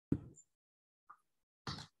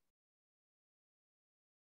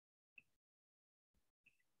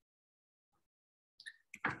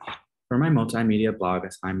For my multimedia blog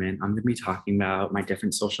assignment, I'm going to be talking about my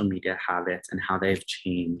different social media habits and how they've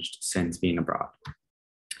changed since being abroad.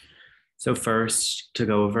 So, first, to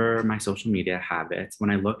go over my social media habits,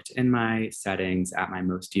 when I looked in my settings at my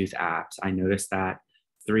most used apps, I noticed that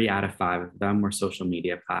 3 out of 5 of them were social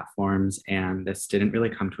media platforms. And this didn't really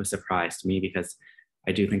come to a surprise to me because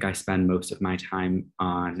I do think I spend most of my time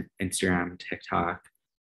on Instagram, TikTok,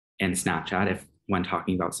 and Snapchat if when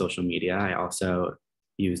talking about social media. I also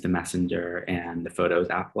use the Messenger and the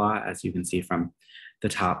Photos app a lot, as you can see from the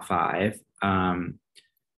top 5.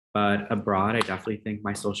 But abroad, I definitely think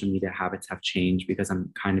my social media habits have changed because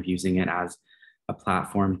I'm kind of using it as a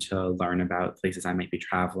platform to learn about places I might be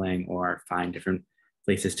traveling or find different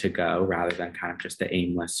places to go rather than kind of just the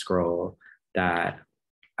aimless scroll that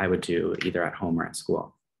I would do either at home or at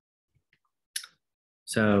school.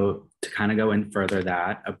 So to kind of go in further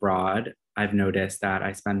that abroad, I've noticed that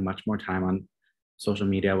I spend much more time on social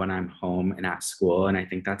media when I'm home and at school. And I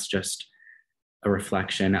think that's just a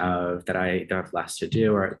reflection of that I either have less to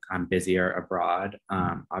do or I'm busier abroad.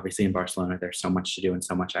 Obviously in Barcelona, there's so much to do and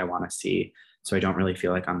so much I want to see. So I don't really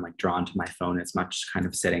feel like I'm like drawn to my phone as much, kind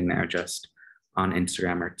of sitting there just on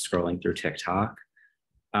Instagram or scrolling through TikTok.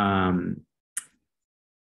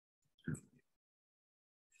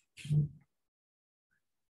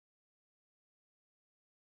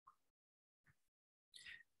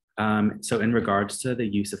 So in regards to the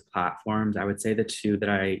use of platforms, I would say the two that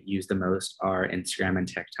I use the most are Instagram and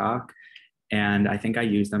TikTok. And I think I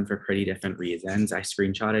use them for pretty different reasons. I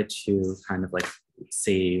screenshotted two kind of like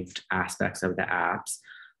saved aspects of the apps.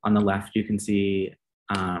 On the left, you can see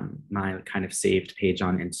my kind of saved page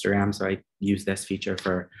on Instagram. So I use this feature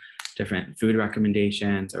for different food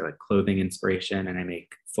recommendations or like clothing inspiration, and I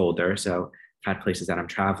make folders. So I've had places that I'm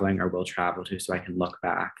traveling or will travel to so I can look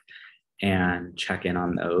back and check in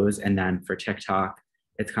on those. And then for TikTok,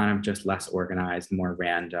 it's kind of just less organized, more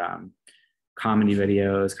random comedy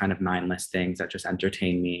videos, kind of mindless things that just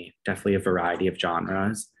entertain me. Definitely a variety of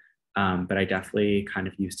genres. But I definitely kind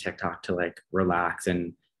of use TikTok to like relax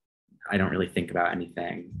and I don't really think about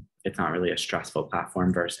anything. It's not really a stressful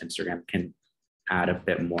platform versus Instagram can add a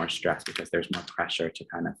bit more stress because there's more pressure to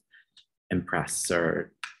kind of impress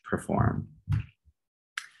or perform.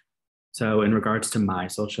 So, in regards to my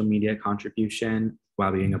social media contribution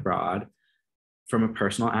while being abroad, from a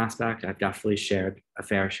personal aspect, I've definitely shared a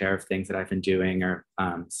fair share of things that I've been doing or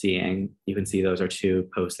seeing. You can see those are 2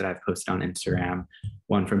 posts that I've posted on Instagram,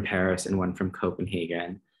 one from Paris and one from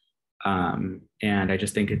Copenhagen. And I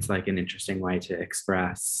just think it's like an interesting way to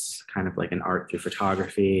express kind of like an art through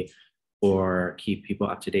photography or keep people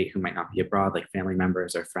up to date who might not be abroad, like family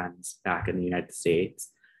members or friends back in the United States.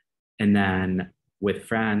 And then with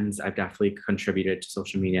friends, I've definitely contributed to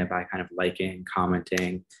social media by kind of liking,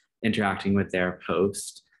 commenting, interacting with their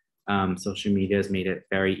post. Social media has made it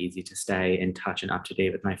very easy to stay in touch and up to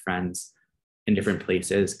date with my friends in different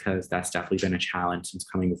places because that's definitely been a challenge since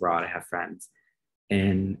coming abroad. I have friends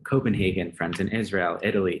in Copenhagen, friends in Israel,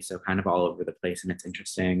 Italy, so kind of all over the place. And it's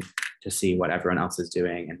interesting to see what everyone else is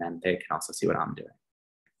doing. And then they can also see what I'm doing.